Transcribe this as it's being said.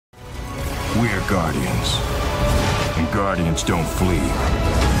We're Guardians. And Guardians don't flee.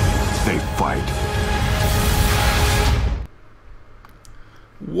 They fight.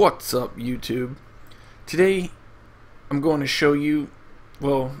 What's up, YouTube? Today, I'm going to show you,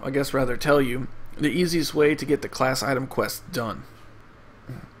 well, I guess rather tell you, the easiest way to get the class item quest done.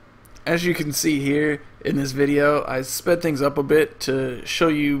 As you can see here in this video, I sped things up a bit to show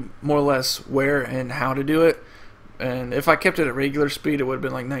you more or less where and how to do it. And if I kept it at regular speed, it would have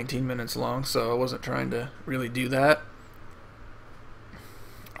been like 19 minutes long, so I wasn't trying to really do that.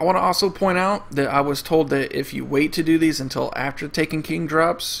 I want to also point out that I was told that if you wait to do these until after taking King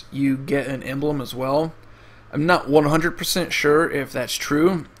drops, you get an emblem as well. I'm not 100% sure if that's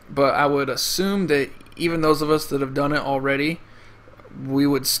true, but I would assume that even those of us that have done it already, we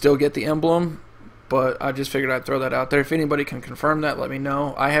would still get the emblem. But I just figured I'd throw that out there. If anybody can confirm that, let me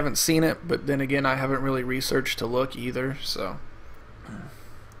know. I haven't seen it, but then again, I haven't really researched to look either. So,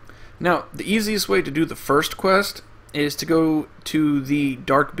 now the easiest way to do the first quest is to go to the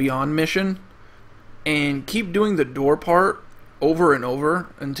Dark Beyond mission and keep doing the door part over and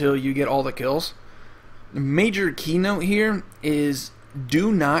over until you get all the kills. The major keynote here is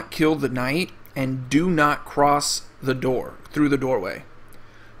do not kill the knight and do not cross the door through the doorway.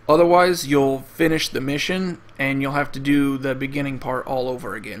 Otherwise, you'll finish the mission and you'll have to do the beginning part all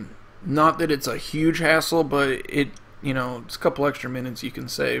over again. Not that it's a huge hassle, but it's a couple extra minutes you can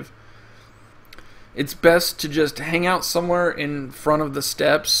save. It's best to just hang out somewhere in front of the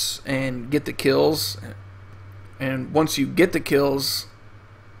steps and get the kills. And once you get the kills,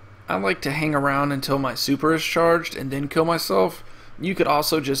 I like to hang around until my super is charged and then kill myself. You could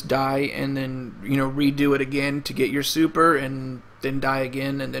also just die and then redo it again to get your super, and then die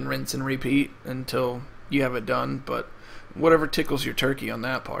again and then rinse and repeat until you have it done. But whatever tickles your turkey on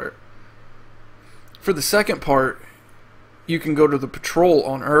that part. For the second part, you can go to the patrol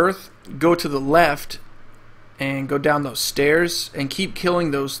on Earth, go to the left and go down those stairs and keep killing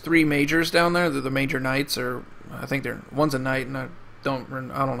those three majors down there. They're the major knights, or I think one's a knight and I don't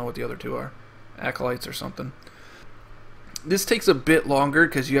know what the other two are, acolytes or something. This takes a bit longer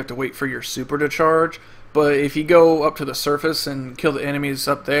because you have to wait for your super to charge, but if you go up to the surface and kill the enemies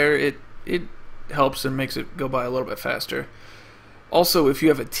up there, it helps and makes it go by a little bit faster. Also, if you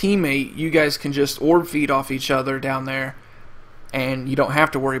have a teammate, you guys can just orb feed off each other down there, and you don't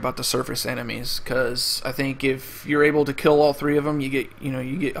have to worry about the surface enemies, because I think if you're able to kill all three of them, you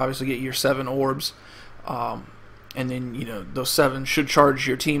obviously get your 7 orbs, and then those 7 should charge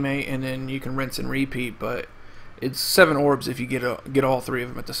your teammate, and then you can rinse and repeat. But it's 7 orbs if you get all 3 of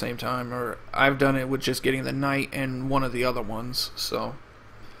them at the same time, or I've done it with just getting the knight and one of the other ones. So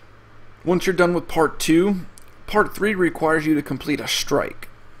once you're done with part 2, part 3 requires you to complete a strike.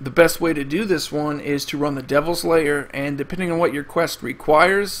 The best way to do this one is to run the Devil's Lair, and depending on what your quest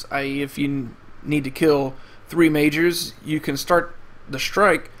requires, i.e. if you need to kill 3 majors, you can start the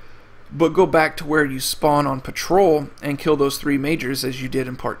strike, but go back to where you spawn on patrol and kill those 3 majors as you did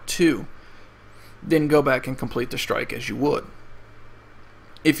in part 2. Then go back and complete the strike as you would.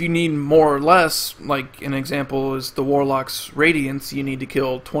 If you need more or less, like an example is the Warlock's Radiance, you need to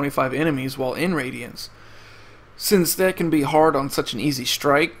kill 25 enemies while in Radiance. Since that can be hard on such an easy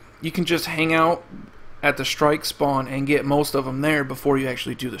strike, you can just hang out at the strike spawn and get most of them there before you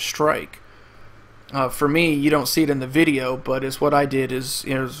actually do the strike. For me, you don't see it in the video, but it's what I did is,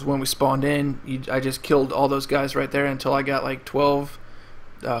 when we spawned in, I just killed all those guys right there until I got like 12,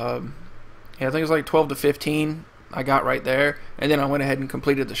 I think it was like 12 to 15 I got right there, and then I went ahead and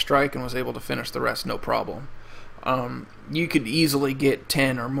completed the strike and was able to finish the rest no problem. You could easily get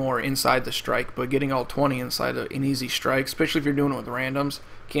 10 or more inside the strike, but getting all 20 inside an easy strike, especially if you're doing it with randoms,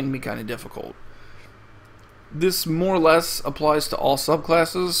 can be kind of difficult. This more or less applies to all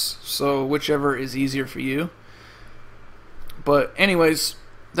subclasses, so whichever is easier for you. But anyways,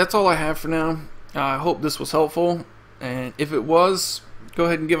 that's all I have for now. I hope this was helpful, and if it was, go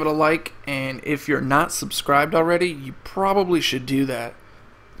ahead and give it a like, and if you're not subscribed already, you probably should do that.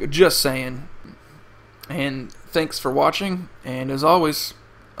 Just saying. And thanks for watching, and as always,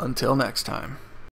 until next time.